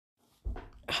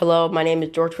Hello, my name is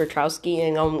George Petrowski,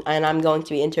 and I'm going to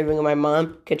be interviewing my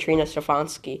mom, Katrina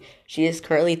Stefanski. She is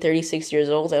currently 36 years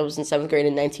old and was in 7th grade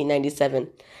in 1997.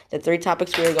 The three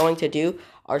topics we are going to do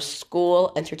are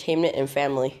school, entertainment, and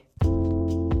family.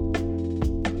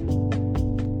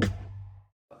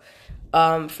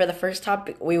 For the first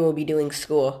topic, we will be doing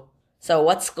school. So,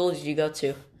 what school did you go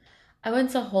to? I went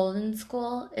to Holden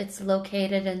School. It's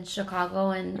located in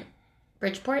Chicago and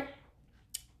Bridgeport.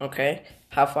 Okay.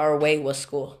 How far away was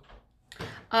school?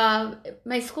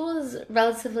 My school is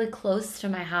relatively close to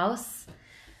my house.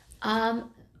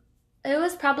 Um, it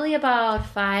was probably about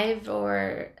 5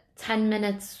 or 10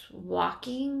 minutes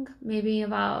walking, maybe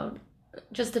about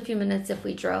just a few minutes if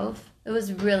we drove. It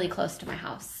was really close to my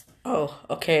house. Oh,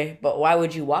 okay. But why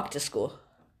would you walk to school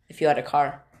if you had a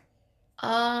car?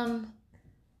 Um,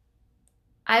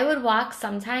 I would walk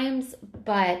sometimes,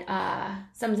 but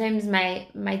sometimes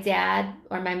my dad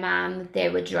or my mom, they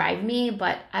would drive me,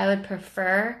 but I would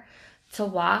prefer to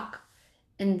walk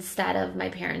instead of my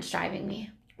parents driving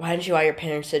me. Why didn't you want your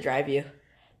parents to drive you?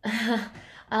 It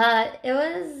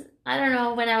was, I don't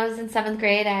know, when I was in seventh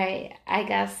grade, I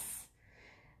guess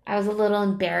I was a little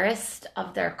embarrassed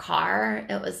of their car.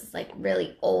 It was like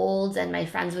really old, and my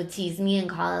friends would tease me and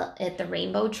call it the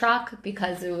rainbow truck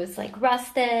because it was like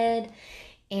rusted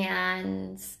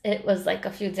and it was like a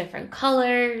few different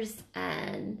colors,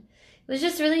 and it was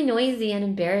just really noisy and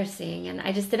embarrassing, and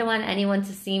I just didn't want anyone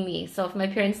to see me. So if my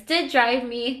parents did drive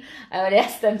me, I would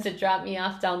ask them to drop me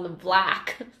off down the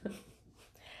block.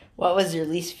 What was your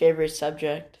least favorite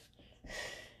subject?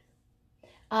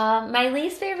 My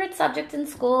least favorite subject in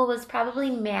school was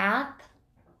probably math.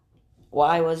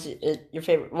 Why was it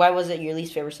your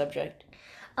least favorite subject?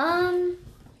 Um,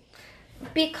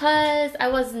 because I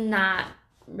was not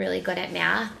really good at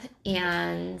math,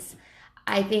 and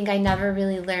I think I never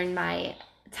really learned my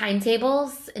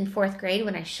timetables in fourth grade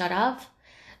when I should have.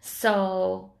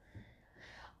 So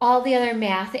all the other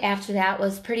math after that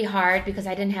was pretty hard because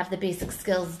I didn't have the basic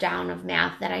skills down of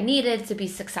math that I needed to be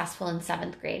successful in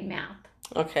seventh grade math.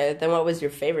 Okay, then what was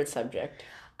your favorite subject?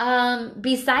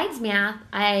 Besides math,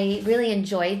 I really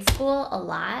enjoyed school a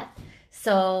lot.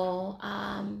 So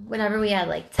whenever we had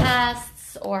like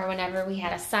tests or whenever we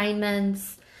had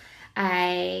assignments,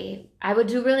 I would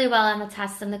do really well on the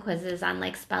tests and the quizzes on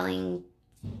like spelling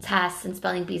tests and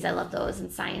spelling bees. I love those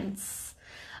in science.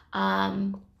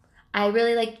 Um, I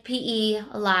really liked PE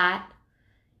a lot,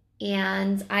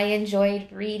 and I enjoyed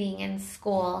reading in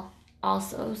school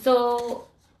also. So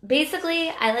basically,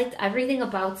 I liked everything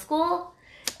about school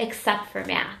except for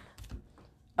math.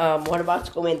 What about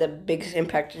school made the biggest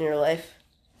impact in your life?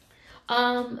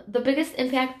 The biggest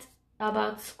impact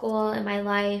about school in my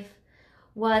life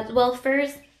was, well,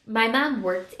 first, my mom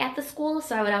worked at the school,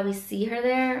 so I would always see her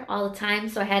there all the time.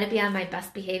 So I had to be on my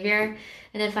best behavior.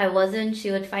 And if I wasn't,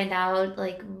 she would find out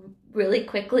like really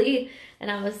quickly. And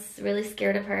I was really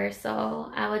scared of her. So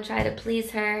I would try to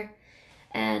please her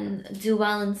and do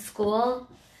well in school.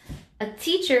 A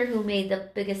teacher who made the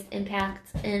biggest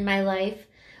impact in my life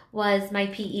was my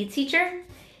PE teacher.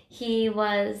 He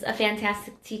was a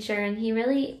fantastic teacher, and he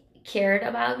really cared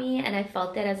about me, and I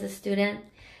felt that as a student.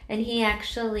 And he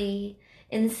actually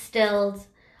instilled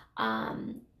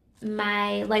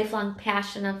my lifelong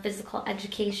passion of physical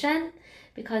education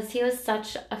because he was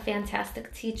such a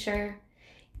fantastic teacher,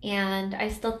 and I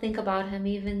still think about him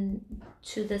even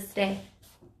to this day.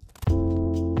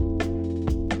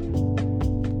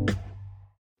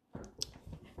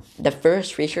 The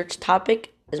first research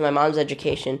topic is my mom's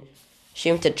education.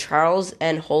 She went to Charles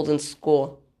N. Holden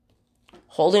School.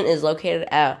 Holden is located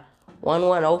at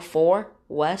 1104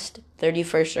 West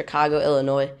 31st Chicago,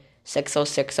 Illinois,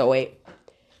 60608.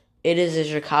 It is a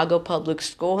Chicago public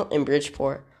school in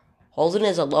Bridgeport. Holden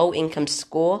is a low-income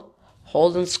school.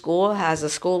 Holden School has a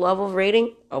school level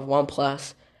rating of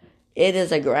 1+. It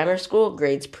is a grammar school,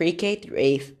 grades pre-K through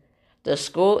 8th. The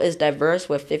school is diverse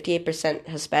with 58%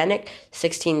 Hispanic,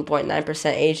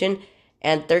 16.9% Asian,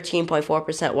 and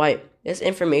 13.4% white. This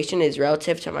information is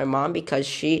relative to my mom because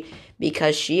she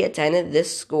attended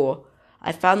this school.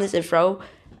 I found this info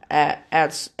at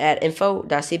info.cps.edu.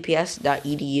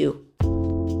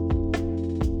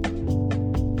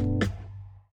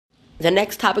 The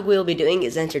next topic we will be doing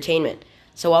is entertainment.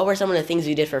 So what were some of the things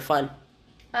you did for fun?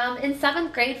 In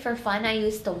seventh grade, for fun, I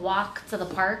used to walk to the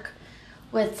park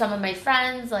with some of my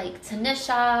friends, like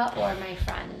Tanisha or my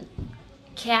friend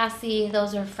Cassie.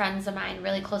 Those are friends of mine,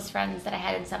 really close friends that I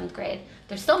had in seventh grade.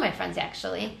 They're still my friends,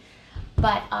 actually.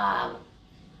 But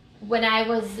when I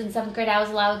was in seventh grade, I was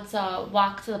allowed to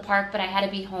walk to the park, but I had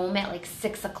to be home at like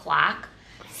 6 o'clock.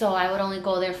 So I would only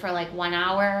go there for like 1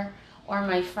 hour. Or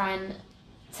my friend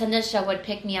Tanisha would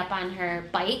pick me up on her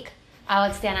bike. I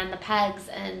would stand on the pegs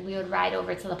and we would ride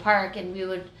over to the park and we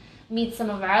would meet some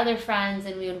of our other friends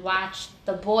and we would watch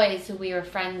the boys who we were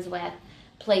friends with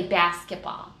play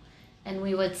basketball. And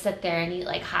we would sit there and eat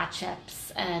like hot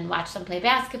chips and watch them play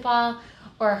basketball.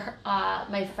 Or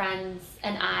my friends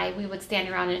and we would stand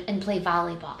around and play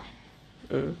volleyball.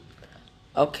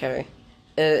 Okay.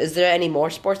 Is there any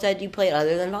more sports that you played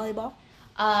other than volleyball?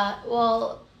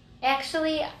 Well,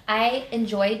 actually, I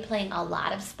enjoyed playing a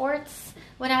lot of sports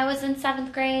when I was in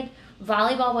 7th grade.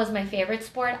 Volleyball was my favorite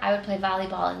sport. I would play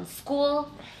volleyball in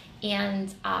school,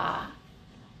 and I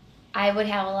would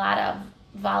have a lot of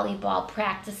volleyball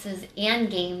practices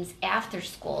and games after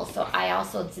school, so I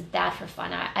also did that for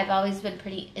fun. I've always been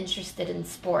pretty interested in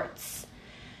sports.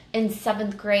 In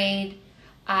 7th grade,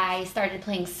 I started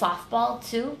playing softball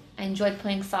too. I enjoyed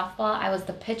playing softball. I was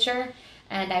the pitcher,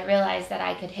 and I realized that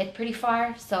I could hit pretty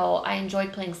far, so I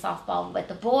enjoyed playing softball with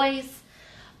the boys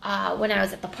when I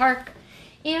was at the park.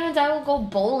 And I would go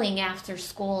bowling after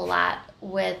school a lot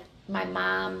with my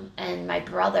mom and my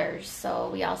brothers, so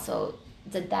we also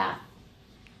did that.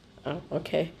 Oh,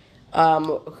 okay.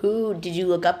 Who did you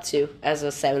look up to as a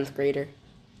 7th grader?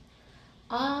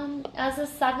 As a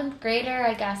 7th grader,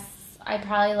 I guess I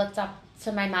probably looked up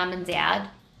to my mom and dad.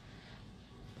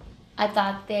 I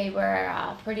thought they were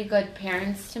pretty good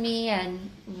parents to me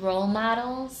and role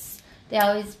models. They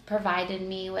always provided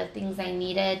me with things I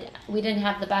needed. We didn't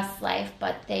have the best life,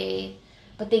 but they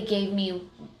gave me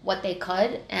what they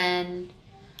could, and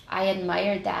I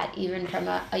admired that even from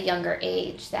a younger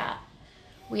age, that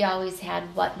we always had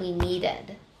what we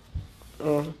needed.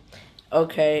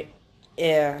 Okay.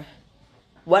 Yeah.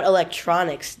 What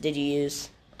electronics did you use?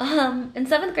 In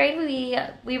 7th grade,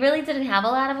 we really didn't have a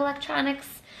lot of electronics.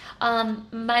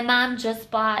 My mom just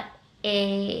bought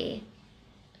a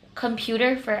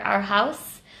computer for our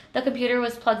house. The computer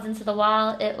was plugged into the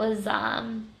wall. It was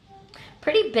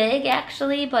pretty big,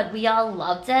 actually, but we all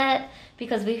loved it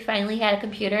because we finally had a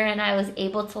computer and I was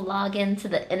able to log into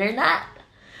the internet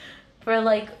for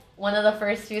like one of the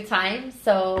first few times,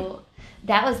 so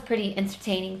that was pretty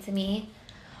entertaining to me.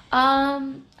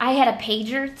 I had a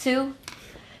pager too,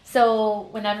 so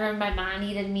whenever my mom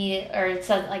needed me or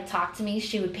to like talk to me,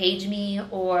 she would page me,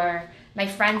 or my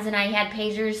friends and I had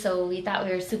pagers, so we thought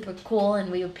we were super cool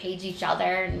and we would page each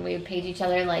other, and we would page each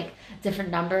other like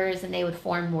different numbers, and they would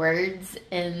form words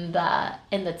in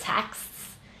the texts.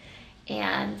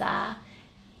 And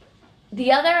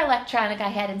the other electronic I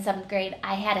had in 7th grade,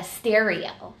 I had a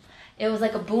stereo. It was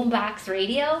like a boombox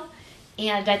radio,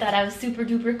 and I thought I was super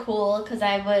duper cool because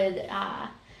I would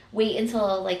wait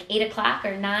until like 8 o'clock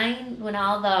or 9 when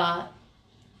all the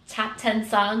top 10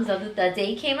 songs of the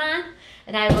day came on,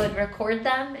 and I would record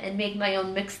them and make my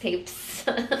own mixtapes.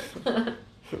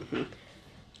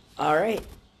 All right.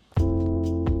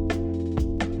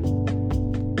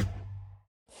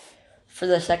 For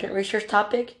the second research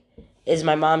topic is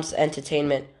my mom's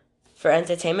entertainment. For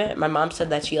entertainment, my mom said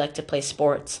that she liked to play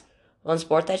sports. One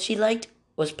sport that she liked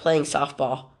was playing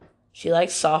softball. She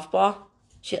liked softball.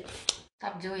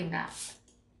 Stop doing that.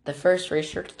 The first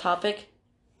research topic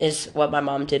is what my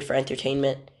mom did for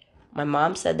entertainment. My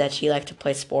mom said that she liked to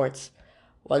play sports.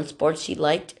 One sport she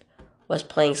liked was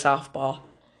playing softball.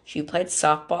 She played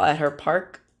softball at her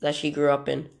park that she grew up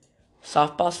in.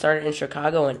 Softball started in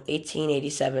Chicago in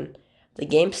 1887. The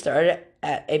game started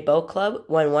at a boat club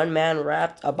when one man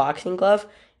wrapped a boxing glove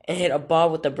and hit a ball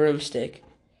with a broomstick.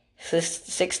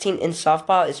 16-inch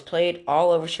softball is played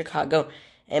all over Chicago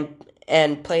and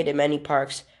played in many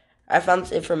parks. I found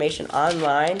this information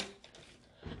online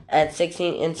at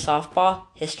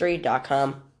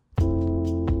 16inchsoftballhistory.com.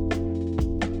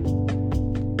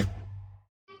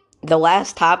 The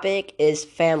last topic is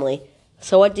family.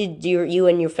 So what did you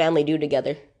and your family do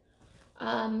together?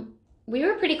 We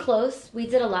were pretty close. We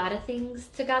did a lot of things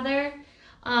together.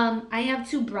 I have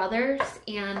 2 brothers,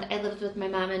 and I lived with my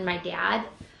mom and my dad.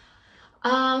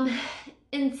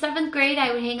 In 7th grade,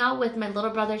 I would hang out with my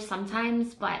little brother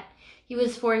sometimes, but he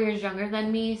was 4 years younger than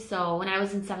me, so when I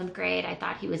was in 7th grade, I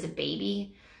thought he was a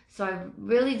baby. So I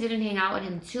really didn't hang out with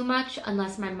him too much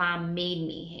unless my mom made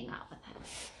me hang out with him.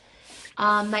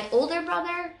 My older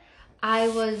brother, I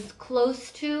was close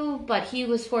to, but he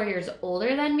was 4 years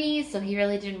older than me, so he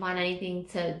really didn't want anything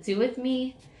to do with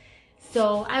me.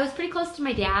 So I was pretty close to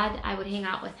my dad. I would hang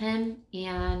out with him,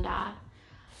 and I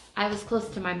was close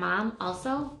to my mom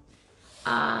also.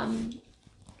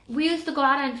 We used to go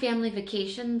out on family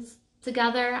vacations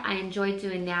together. I enjoyed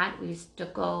doing that. We used to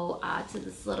go to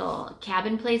this little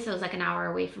cabin place. It was like an hour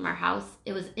away from our house.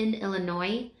 It was in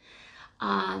Illinois.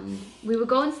 We would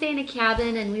go and stay in a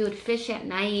cabin, and we would fish at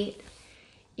night.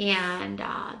 And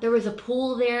there was a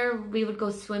pool there. We would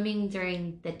go swimming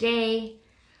during the day.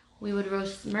 We would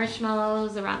roast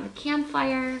marshmallows around the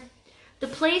campfire. The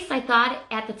place I thought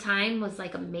at the time was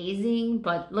like amazing,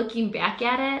 but looking back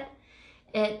at it,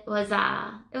 it was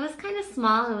kind of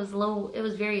small. It was low. It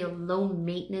was very low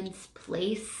maintenance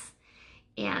place.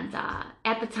 And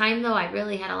at the time, though, I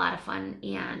really had a lot of fun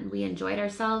and we enjoyed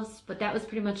ourselves. But that was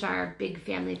pretty much our big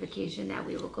family vacation that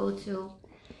we would go to.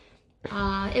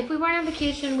 If we weren't on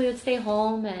vacation, we would stay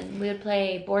home and we would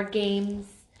play board games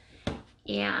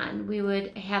and we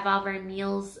would have all of our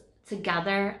meals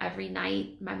together every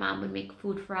night. My mom would make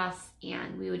food for us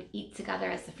and we would eat together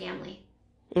as a family.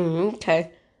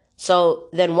 Okay. So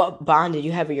then what bond did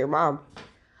you have with your mom?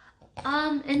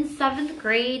 In 7th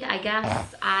grade, I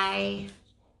guess I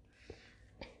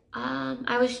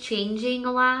was changing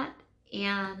a lot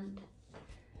and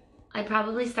I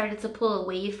probably started to pull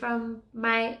away from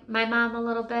my mom a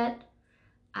little bit.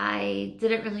 I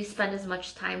didn't really spend as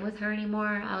much time with her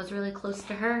anymore. I was really close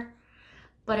to her.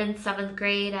 But in 7th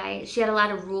grade, she had a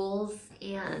lot of rules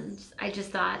and I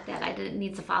just thought that I didn't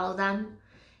need to follow them.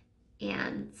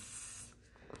 And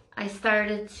I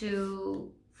started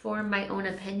to form my own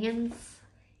opinions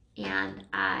and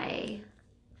I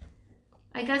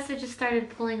guess I just started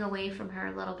pulling away from her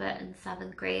a little bit in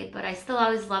 7th grade, but I still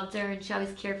always loved her and she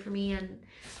always cared for me and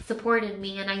supported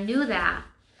me and I knew that.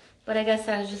 But I guess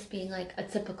I was just being like a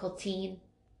typical teen.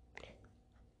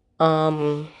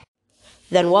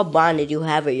 Then what bond did you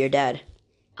have with your dad?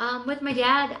 With my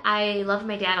dad, I loved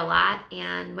my dad a lot.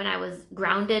 And when I was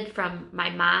grounded from my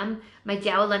mom, my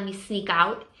dad would let me sneak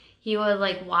out. He would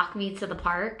like walk me to the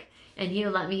park and he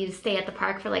would let me stay at the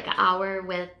park for like an hour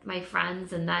with my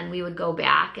friends and then we would go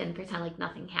back and pretend like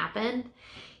nothing happened.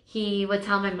 He would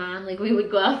tell my mom like we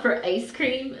would go out for ice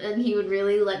cream and he would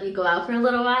really let me go out for a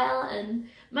little while. And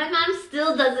my mom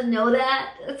still doesn't know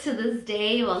that to this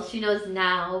day. Well, she knows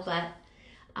now, but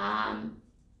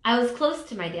I was close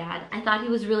to my dad. I thought he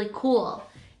was really cool,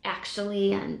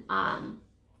 actually. And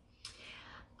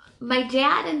my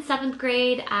dad in 7th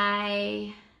grade,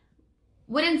 I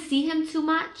wouldn't see him too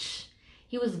much.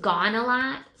 He was gone a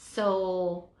lot.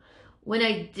 So when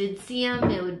I did see him,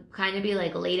 it would kind of be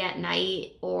like late at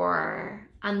night or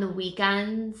on the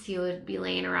weekends. He would be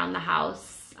laying around the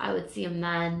house. I would see him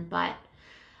then. But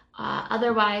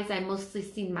otherwise, I mostly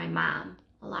seen my mom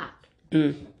a lot.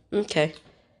 Okay.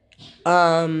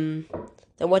 Then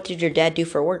what did your dad do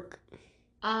for work?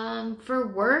 For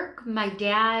work, my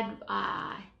dad,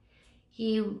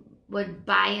 he would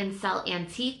buy and sell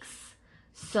antiques.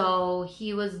 So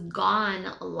he was gone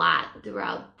a lot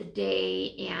throughout the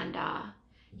day and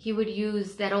he would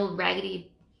use that old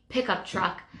raggedy pickup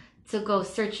truck to go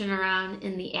searching around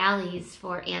in the alleys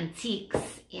for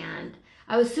antiques. And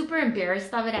I was super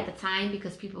embarrassed of it at the time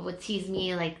because people would tease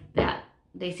me like that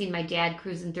they seen my dad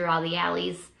cruising through all the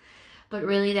alleys. But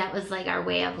really that was like our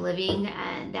way of living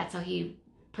and that's how he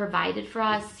provided for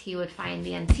us. He would find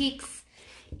the antiques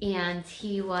and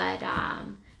he would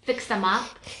fix them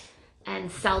up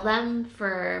and sell them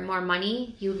for more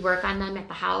money. He would work on them at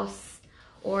the house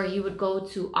or he would go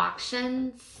to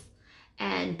auctions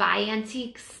and buy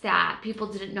antiques that people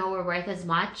didn't know were worth as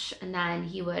much and then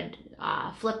he would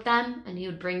flip them and he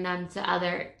would bring them to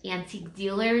other antique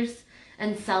dealers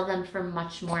and sell them for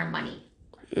much more money.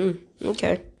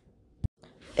 Okay.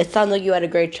 It sounds like you had a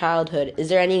great childhood. Is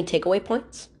there any takeaway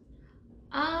points?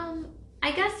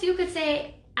 I guess you could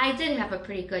say I did have a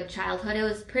pretty good childhood. It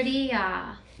was pretty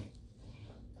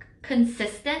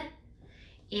consistent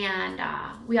and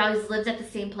we always lived at the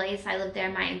same place. I lived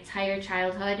there my entire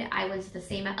childhood. I went to the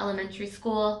same elementary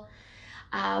school.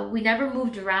 We never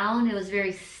moved around. It was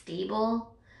very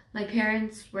stable. My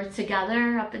parents were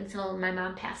together up until my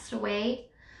mom passed away.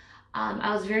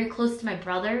 I was very close to my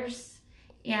brothers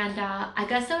and I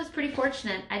guess I was pretty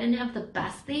fortunate. I didn't have the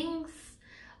best things,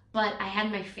 but I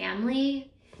had my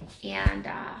family and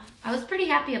I was pretty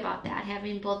happy about that,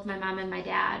 having both my mom and my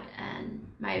dad and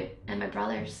my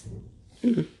brothers.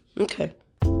 Okay.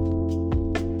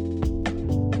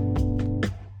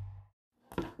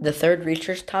 The third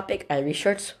research topic I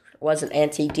researched was an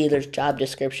antique dealer's job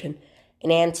description.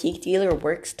 An antique dealer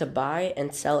works to buy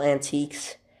and sell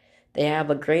antiques. They have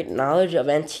a great knowledge of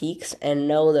antiques and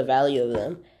know the value of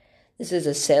them. This is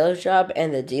a sales job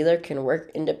and the dealer can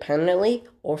work independently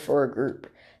or for a group.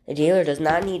 The dealer does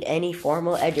not need any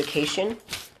formal education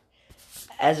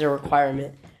as a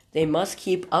requirement. They must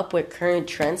keep up with current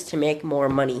trends to make more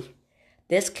money.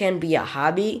 This can be a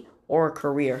hobby or a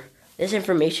career. This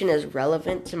information is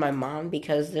relevant to my mom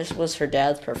because this was her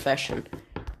dad's profession.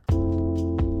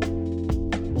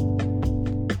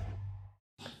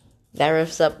 that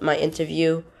wraps up my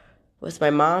interview with my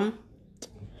mom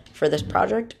for this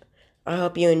project. I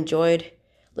hope you enjoyed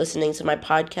listening to my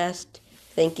podcast.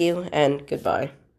 Thank you and goodbye.